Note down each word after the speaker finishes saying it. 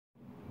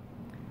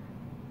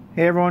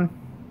Hey everyone,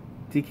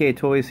 DK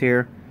Toys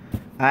here.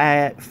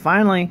 I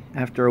finally,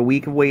 after a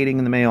week of waiting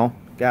in the mail,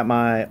 got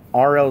my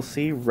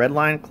RLC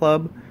Redline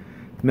Club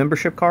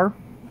membership car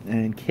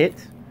and kit.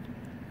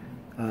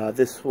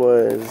 This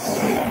was,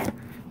 I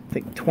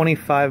think,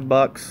 25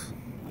 bucks,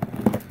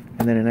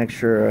 and then an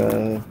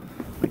extra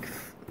like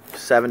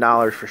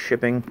 $7 for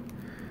shipping.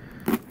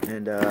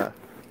 And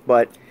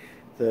but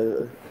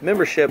the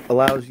membership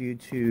allows you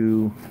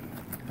to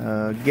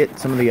get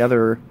some of the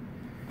other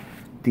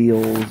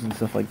deals and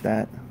stuff like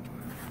that.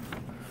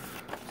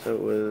 So it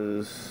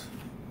was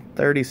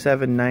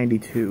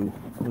 $37.92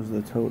 was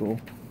the total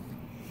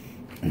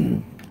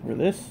for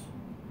this.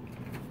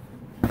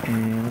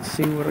 And let's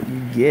see what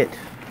you get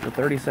for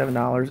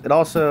 $37. It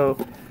also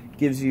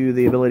gives you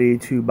the ability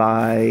to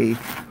buy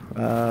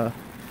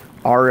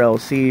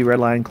RLC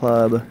Redline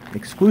Club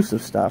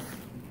exclusive stuff.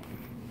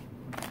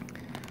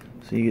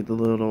 So you get the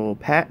little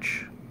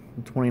patch,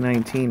 the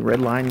 2019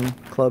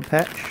 Redline Club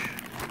patch.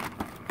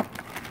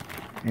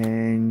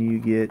 And you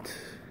get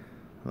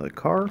the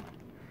car,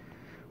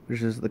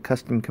 which is the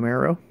custom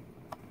Camaro.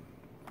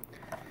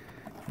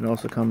 It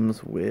also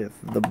comes with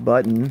the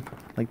button,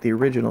 like the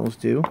originals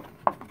do.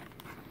 So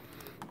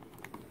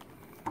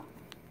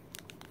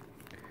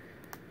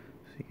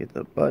you get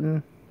the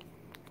button,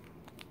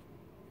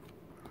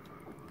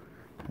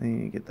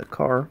 then you get the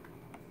car,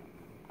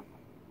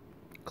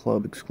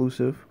 club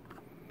exclusive.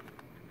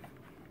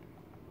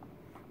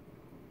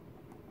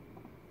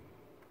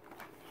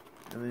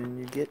 And then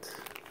you get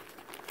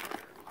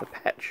the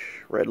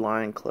patch,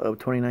 Redline Club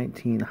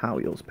 2019 Hot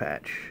Wheels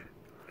patch.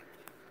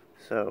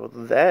 So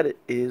that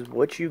is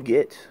what you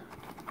get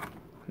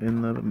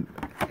in the.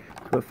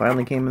 So it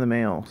finally came in the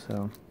mail.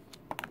 So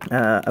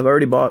I've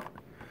already bought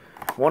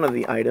one of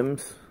the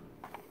items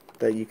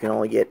that you can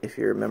only get if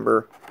you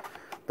remember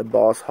the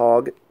Boss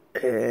Hog,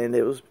 and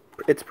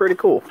it's pretty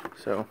cool.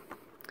 So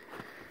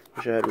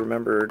wish I had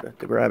remembered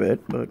to grab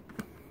it, but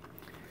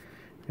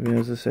even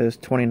as it says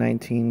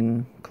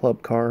 2019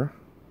 club car.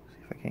 See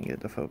if I can't get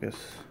it to focus.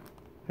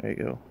 There you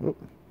go. Oop.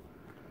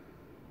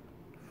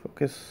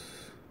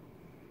 Focus.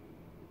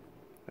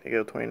 There you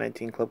go,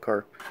 2019 club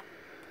car.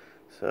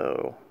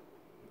 So,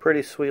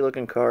 pretty sweet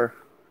looking car.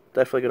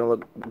 Definitely gonna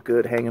look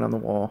good hanging on the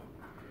wall.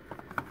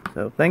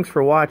 So, thanks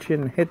for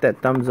watching. Hit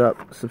that thumbs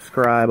up,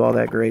 subscribe, all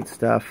that great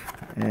stuff.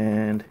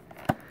 And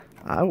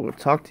I will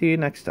talk to you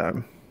next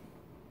time.